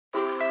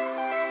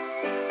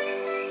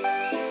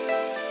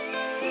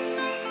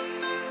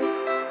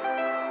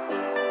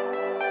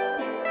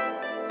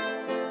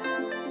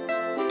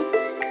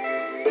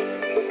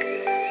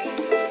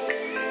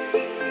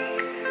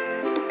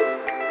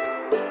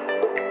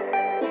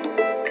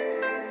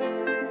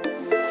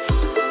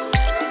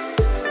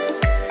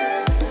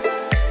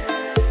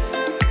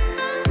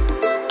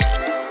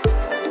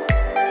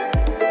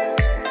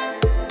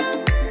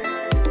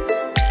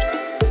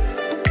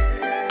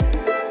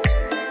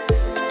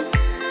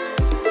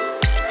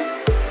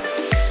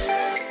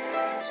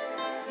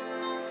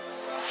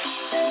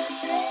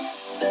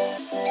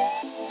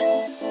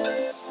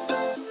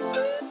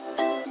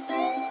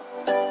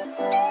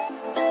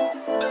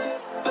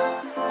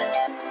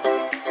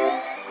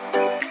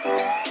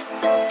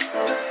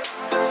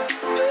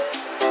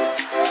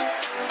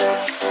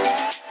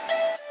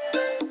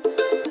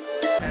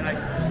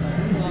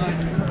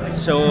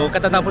So,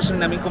 katatapos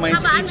lang namin kumain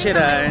sa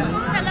Ichiran.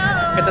 Hello!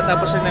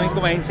 Katatapos lang namin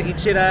kumain sa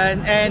Ichiran.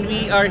 And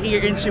we are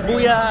here in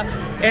Shibuya.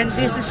 And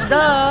this is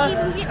the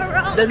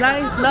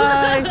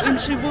life in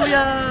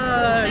Shibuya!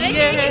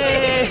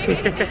 Yay!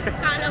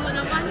 Kala mo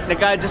naman.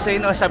 Nag-adjust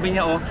sa'yo, no? Sabi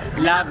niya, oh,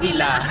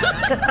 labila.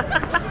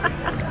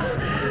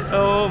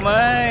 Oh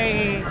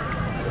my!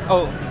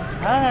 Oh,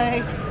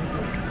 hi!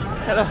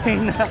 Hello,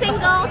 Hina.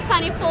 Single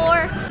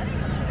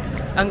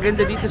 24. Ang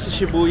ganda dito sa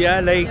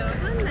Shibuya, like,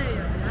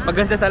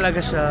 maganda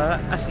talaga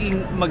siya. As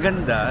in,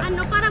 maganda.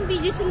 Ano, parang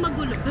BGC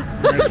magulo.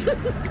 Like,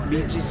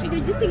 BGC?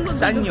 BGC magulo.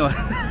 Saan yun?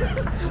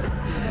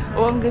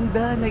 Oh, ang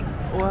ganda. Like,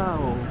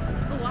 wow.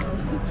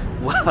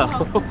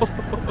 Wow.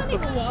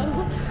 Wow.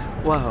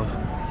 Wow.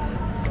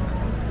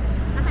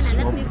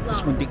 Let me vlog.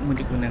 Tapos muntik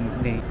mo ng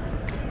Nate.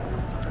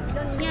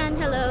 Yan,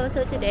 hello.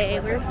 So today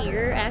we're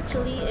here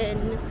actually in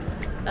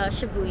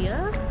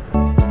Shibuya.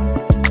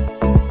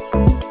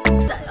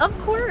 Of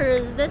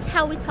course, that's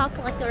how we talk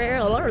like the.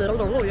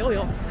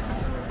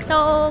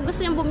 So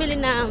gusto niyong bumili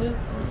ng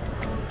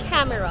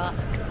camera,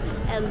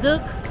 and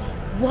look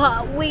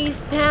what we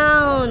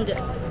found.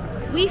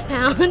 We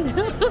found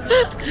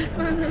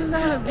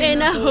in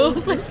a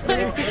hopeless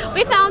place.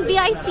 We found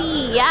BIC,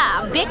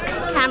 yeah, big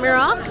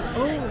camera.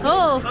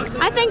 Oh,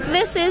 I think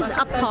this is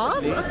a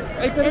pub.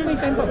 Ay, pero may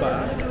time pa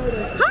ba?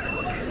 Huh?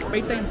 May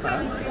time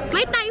pa?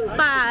 May time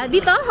pa.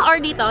 Dito? Or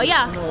dito?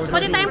 Yeah.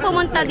 Pwede tayong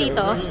pumunta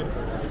dito.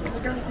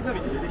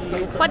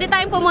 Pwede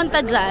tayong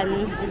pumunta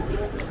dyan.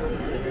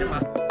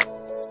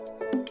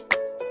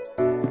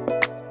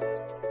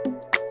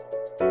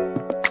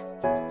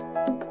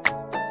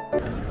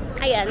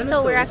 Ayan,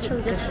 so we're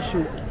actually just...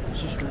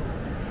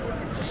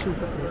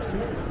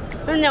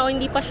 No,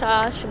 hindi pa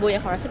siya Shibuya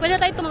Horse. Pwede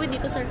tayo tumawid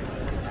dito, sir.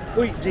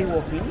 Uy,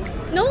 jaywalking?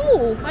 No!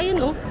 Ayun,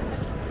 no.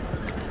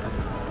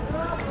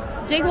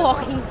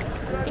 Jaywalking.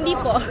 Hindi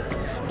po.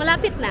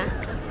 Malapit na.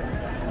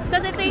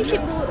 Kasi ito yung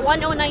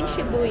 109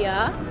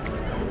 Shibuya.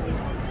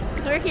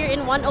 We're here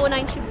in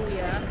 109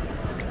 Shibuya.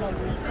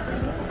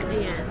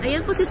 Ayan.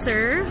 Ayan po si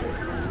sir.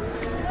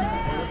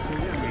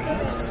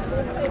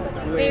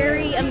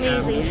 Very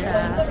amazing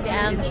siya.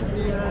 Yeah.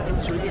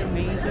 It's really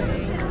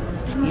amazing.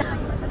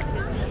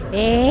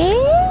 Eh?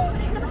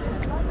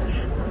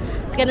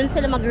 Ganun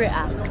sila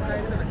mag-react.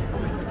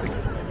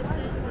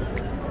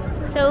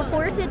 So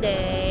for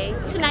today,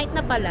 tonight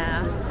na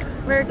pala,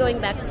 we're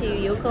going back to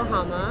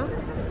Yokohama.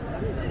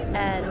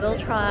 And we'll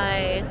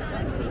try...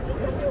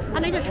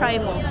 Ano yung try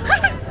mo?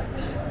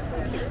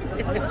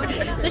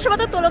 Doon siya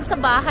matutulog sa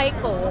bahay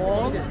ko.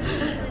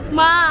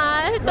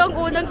 Ma, ito ang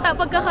unang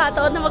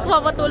pagkakataon na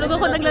magpapatulog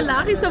ako ng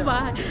lalaki sa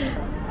bahay.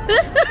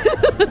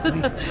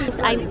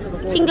 I'm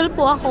single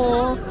po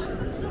ako.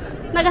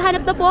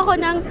 Naghahanap na po ako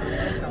ng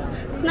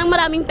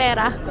maraming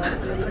pera.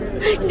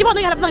 Hindi po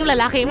ako naghahanap ng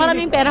lalaki.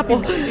 Maraming pera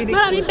po.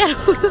 Maraming pera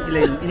po.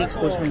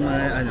 In-expose mo yung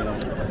mga ano?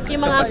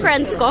 Yung mga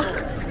friends ko.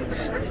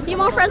 Yung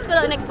mga friends ko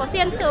lang in-expose.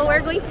 Yan, so we're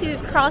going to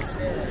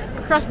cross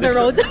the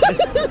road.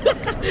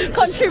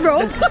 Country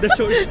road.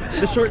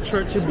 the short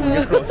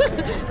Shibuya crossing.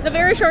 The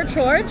very short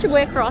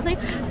Shibuya crossing.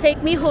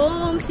 Take me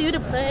home to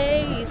the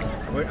place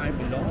where I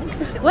belong.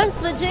 West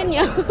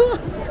Virginia.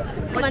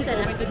 Kumanta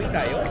na. Pwede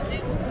tayo?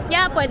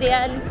 Yeah, pwede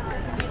yan.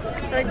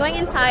 So we're going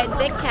inside.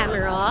 Big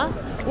camera.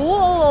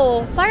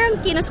 Oo, parang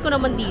kinas ko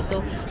naman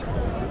dito.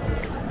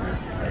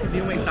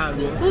 Hindi mo may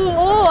tago.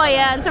 Oo,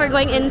 ayan. So we're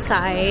going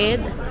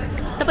inside.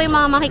 Ito po yung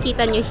mga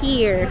makikita nyo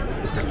here.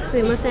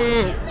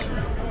 Sumimasen.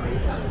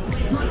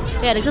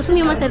 Ayan,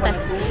 nagsusumimasen tayo.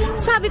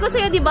 Sabi ko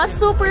sa'yo, diba,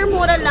 super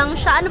mura lang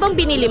siya. Ano bang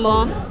binili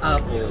mo?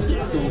 Apple,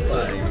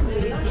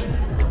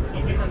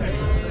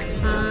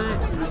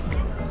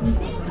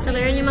 2.5. So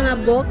meron yung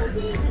mga book.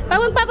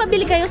 Parang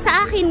magpapabili kayo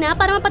sa akin na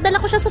para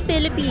mapadala ko siya sa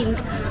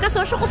Philippines.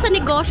 Kasosyo ko sa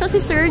negosyo si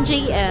Sir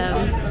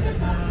JM.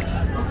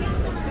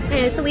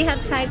 Ayan, so we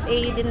have type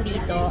A din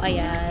dito.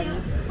 Ayan.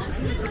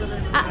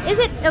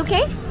 Is it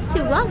okay to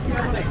vlog?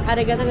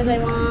 Arigatou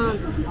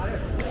gozaimasu.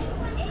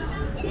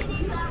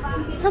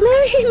 So,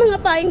 may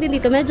mga paing din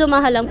dito. Medyo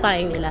mahal ang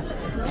paing nila.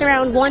 It's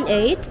around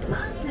 1.8.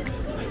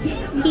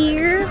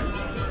 Here.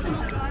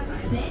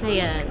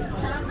 Ayan.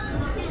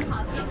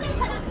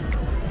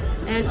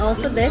 And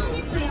also this.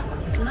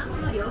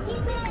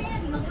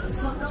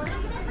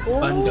 Ooh.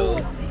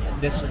 Bundle.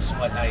 This is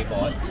what I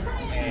bought.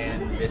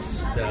 And this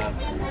is the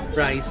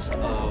price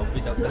of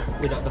without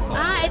the combo.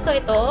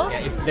 Ito.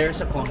 Yeah, if there's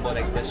a combo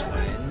like this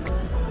one,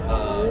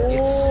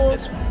 it's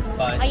this one.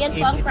 But ayan if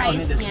po ang it's price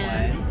only this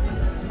niya.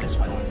 This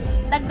one.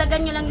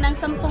 Dagdagan nyo lang ng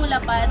 10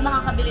 lapad,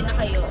 makakabili na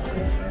kayo.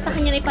 Sa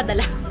kanya na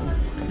ipadala.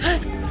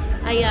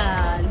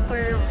 Ayan,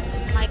 for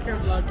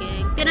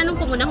microvlogging. Tinanong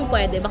ko muna kung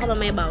pwede, baka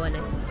mamaya bawal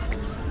eh.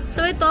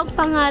 So ito ang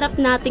pangarap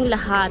nating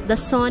lahat, the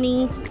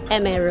Sony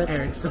Emerald.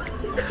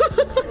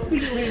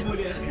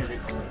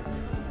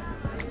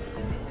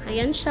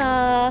 Ayan siya.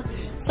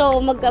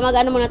 So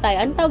mag-ano muna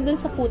tayo. Anong tawag dun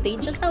sa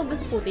footage? Anong tawag dun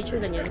sa footage or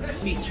ganyan?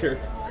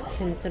 Feature.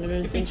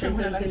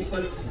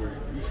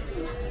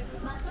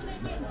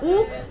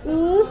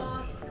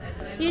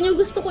 Yan yung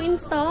gusto ko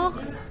in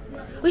stocks.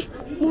 Uy,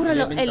 mura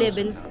lang.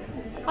 11.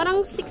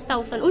 Parang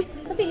 6,000. Uy,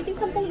 sa Philippines,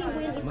 10,000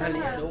 yung isa.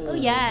 Oh,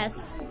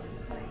 yes.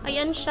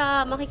 Ayan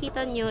siya.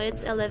 Makikita nyo,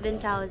 it's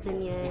 11,000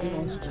 yen. You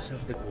can also just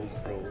have the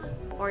GoPro.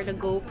 Or the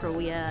GoPro,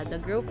 yeah. The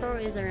GoPro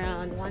is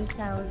around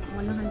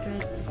 118,000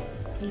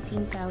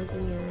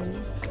 yen.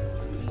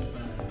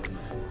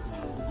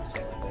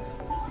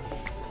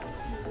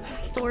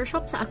 Store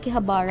shop sa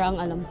Akihabara ang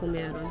alam ko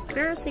meron.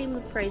 Pero same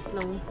price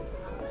lang.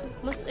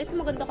 Mas, ito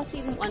maganda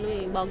kasi yung ano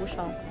eh, bago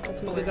siya.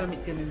 Magagamit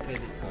ka ng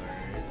credit card.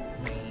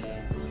 May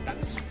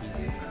tax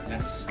fee.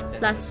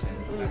 Plus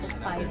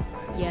 5.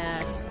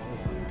 Yes.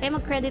 Kaya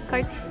mag-credit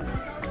card.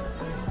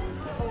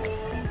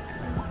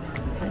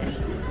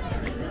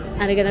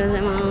 Arigatou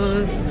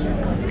gozaimasu.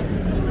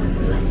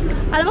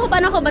 Alam mo kung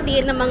paano ako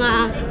batiin ng mga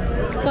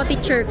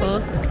co-teacher ko?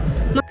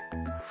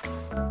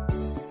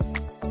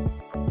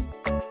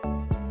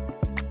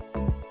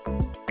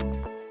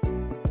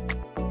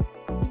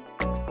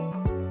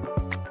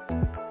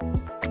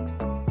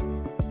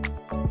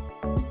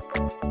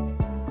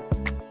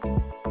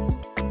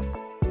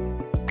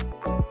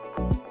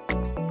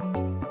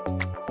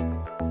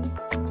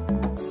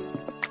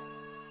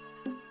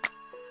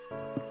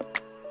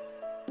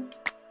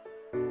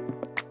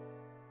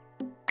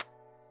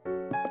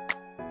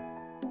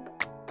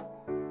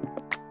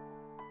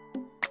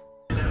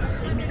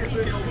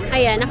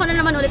 Ayan, ako na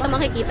naman ulit ang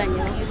makikita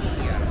nyo.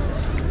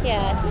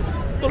 Yes.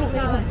 Tulog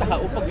na yung tao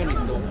pag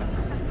ganito.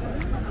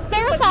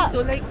 Pero sa...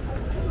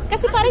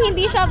 Kasi parang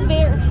hindi siya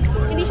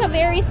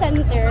very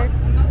center.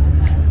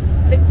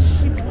 Like,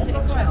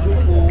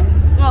 Shinjuku.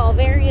 Oo,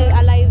 very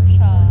alive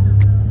siya.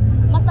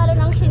 Mas lalo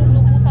ng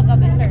Shinjuku sa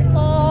gabi, sir.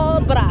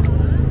 Sobra.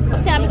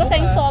 Pag sinabi ko sa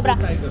inyo, sobra.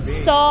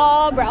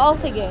 Sobra. Oh,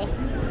 sige.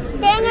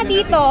 Kaya nga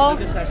dito,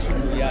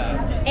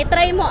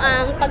 try mo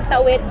ang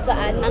pagtawid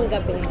saan ng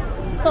gabi.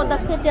 So the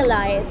city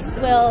lights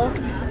will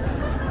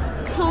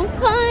come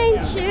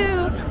find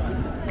you.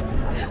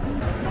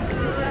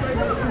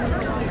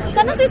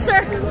 Sana si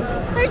Sir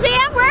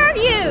JM, where are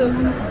you?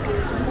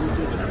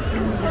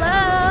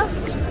 Hello?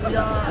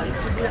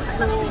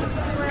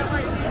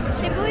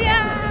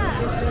 Shibuya!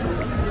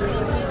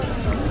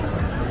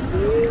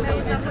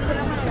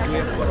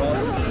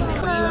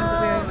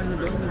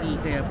 Hindi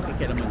kaya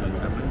pakikialaman doon.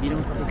 Hindi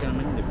naman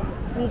pakikialaman, di ba?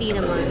 Hindi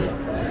naman.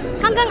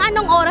 Hanggang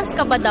anong oras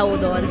ka ba daw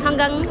doon?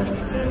 Hanggang...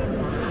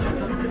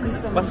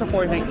 Basta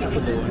 4 nights ako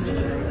doon.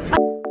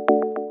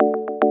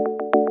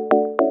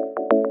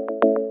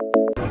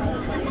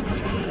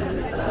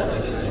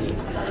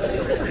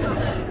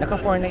 Naka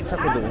 4 nights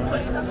ako doon.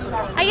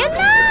 Ayan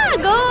na!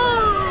 Go!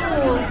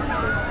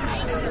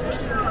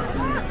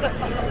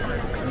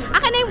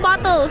 Akin na yung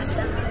bottles.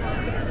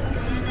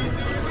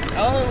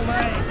 Oh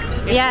my!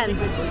 Ayan.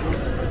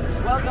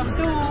 Welcome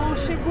to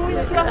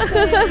Shibuya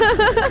Crossing!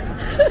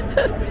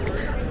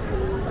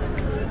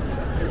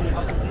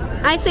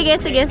 Ay, sige.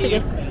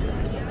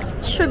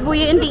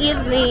 Shibuya in the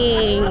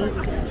evening.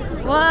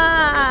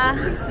 Wow!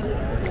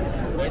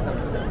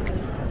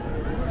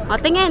 O,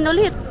 tingin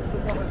ulit.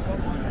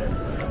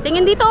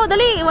 Tingin dito,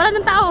 dali. Wala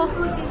ng tao.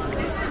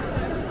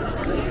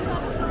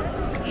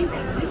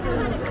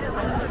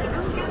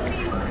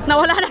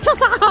 Nawala na siya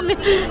sa camera.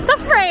 Sa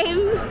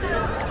frame.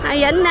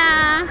 Ayan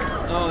na.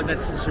 Oh,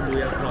 that's the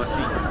Shibuya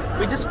Crossing.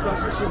 We just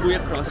crossed the Shibuya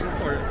Crossing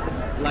for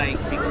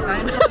like 6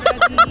 times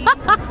already.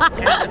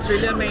 And it's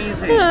really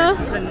amazing.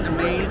 This is an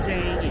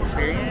amazing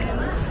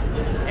experience.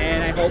 And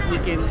I hope we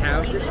can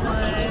have this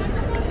one.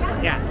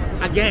 Yeah,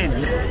 again.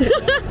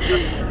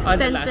 On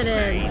the last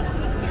night.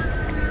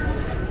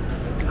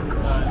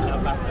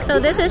 So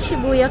this is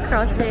Shibuya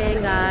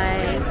Crossing,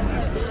 guys.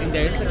 And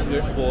there's a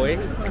good boy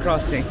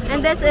crossing. And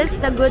this is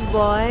the good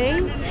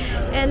boy.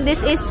 And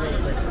this is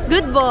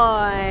good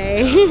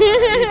boy.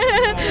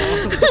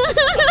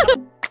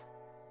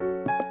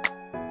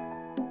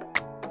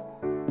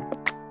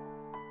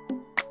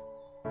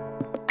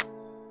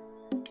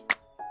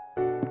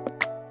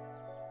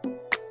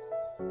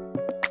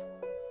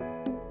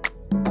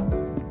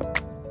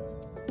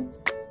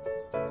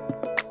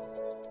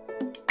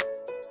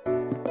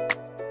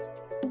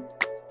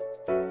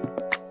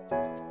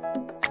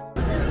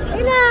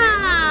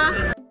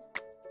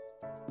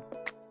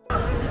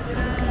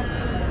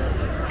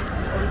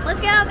 Let's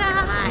go,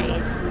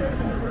 guys!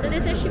 So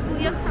this is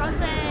Shibuya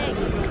Crossing.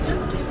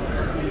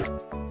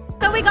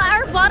 So we got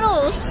our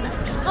bottles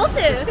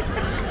also.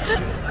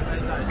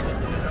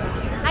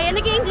 Ayan,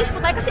 nag-English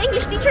po tayo kasi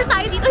English teacher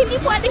tayo dito. Hindi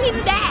pwedeng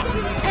hindi.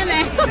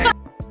 Amen.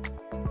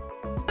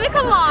 Sabi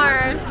ka,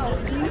 Mars.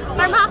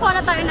 Para makakuha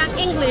na tayo ng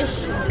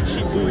English.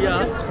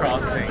 Shibuya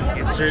Crossing.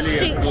 It's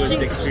really a good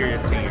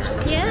experience here.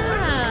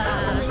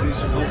 Yeah.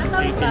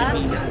 Diba?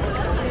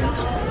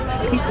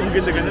 Kung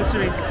ganda-ganda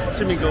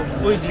sumigaw.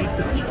 Uy,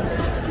 dito.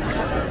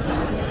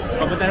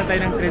 Papunta na tayo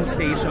ng train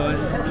station.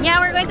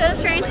 Yeah, we're going to the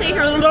train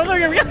station.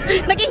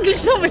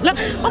 Nag-English na wala.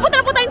 Papunta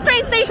na po tayo ng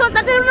train station.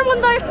 Dati naman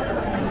tayo.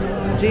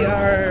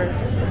 JR.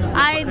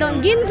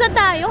 Ginza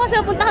tayo kasi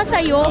pupunta ka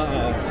sa'yo.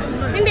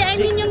 Hindi, I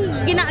mean yung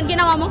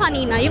ginawa mo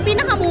kanina. Yung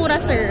pinakamura,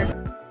 sir.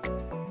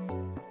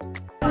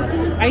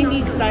 Ay,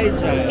 hindi tayo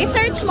dyan.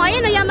 I-search mo.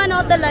 Ayan, no,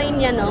 Yamanote line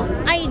yan, no?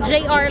 Ay,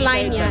 JR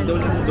line yan.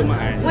 Doon lang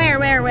dumaan. Where?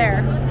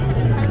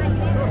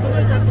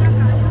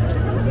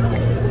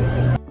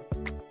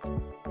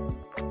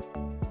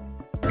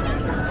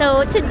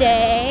 So,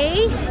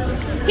 today,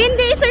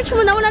 hindi, search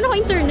mo na. Wala na ako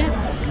internet.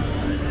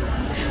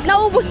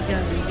 Naubos.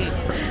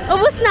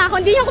 Ubus na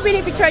ako. Hindi niya ako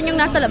pinipicturean yung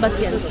nasa labas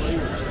yan.